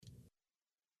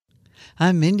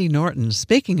I'm Mindy Norton.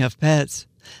 Speaking of pets,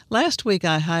 last week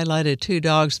I highlighted 2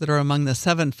 dogs that are among the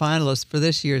 7 finalists for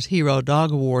this year's Hero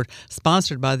Dog Award,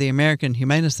 sponsored by the American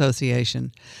Humane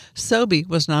Association. Sobe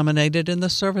was nominated in the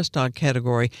service dog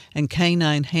category, and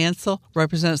Canine Hansel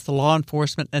represents the law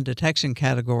enforcement and detection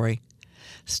category.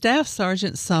 Staff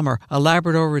Sergeant Summer, a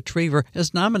Labrador Retriever,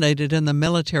 is nominated in the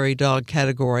military dog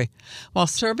category. While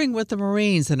serving with the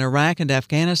Marines in Iraq and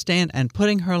Afghanistan and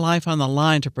putting her life on the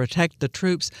line to protect the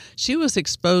troops, she was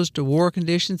exposed to war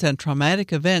conditions and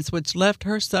traumatic events which left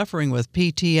her suffering with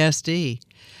PTSD.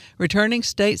 Returning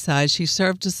stateside, she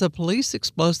served as a police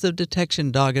explosive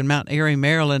detection dog in Mount Airy,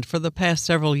 Maryland for the past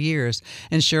several years,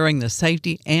 ensuring the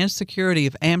safety and security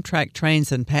of Amtrak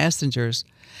trains and passengers.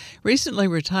 Recently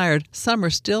retired, Summer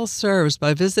still serves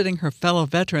by visiting her fellow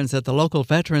veterans at the local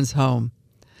veterans home.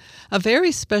 A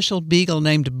very special beagle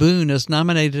named Boone is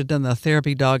nominated in the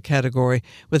therapy dog category.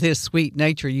 With his sweet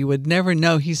nature, you would never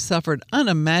know he suffered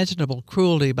unimaginable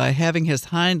cruelty by having his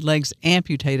hind legs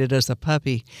amputated as a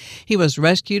puppy. He was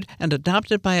rescued and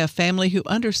adopted by a family who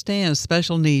understands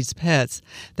special needs pets.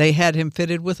 They had him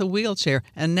fitted with a wheelchair,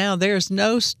 and now there's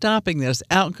no stopping this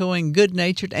outgoing,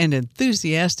 good-natured, and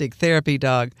enthusiastic therapy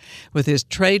dog. With his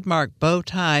trademark bow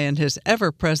tie and his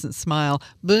ever-present smile,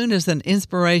 Boone is an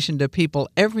inspiration to people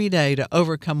every day to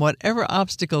overcome whatever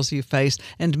obstacles you face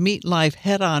and meet life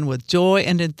head-on with joy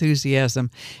and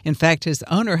enthusiasm. In fact, his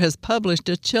owner has published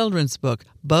a children's book,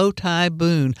 Bow Tie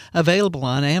Boone, available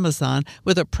on Amazon,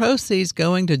 with the proceeds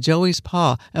going to Joey's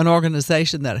Paw, an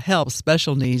organization that helps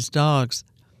special needs dogs.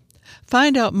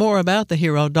 Find out more about the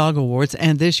Hero Dog Awards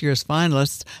and this year's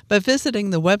finalists by visiting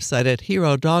the website at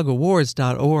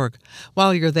herodogawards.org.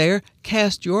 While you're there,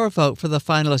 cast your vote for the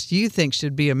finalists you think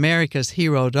should be America's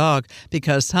hero dog,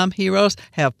 because some heroes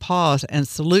have paws and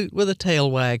salute with a tail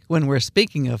wag when we're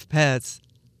speaking of pets.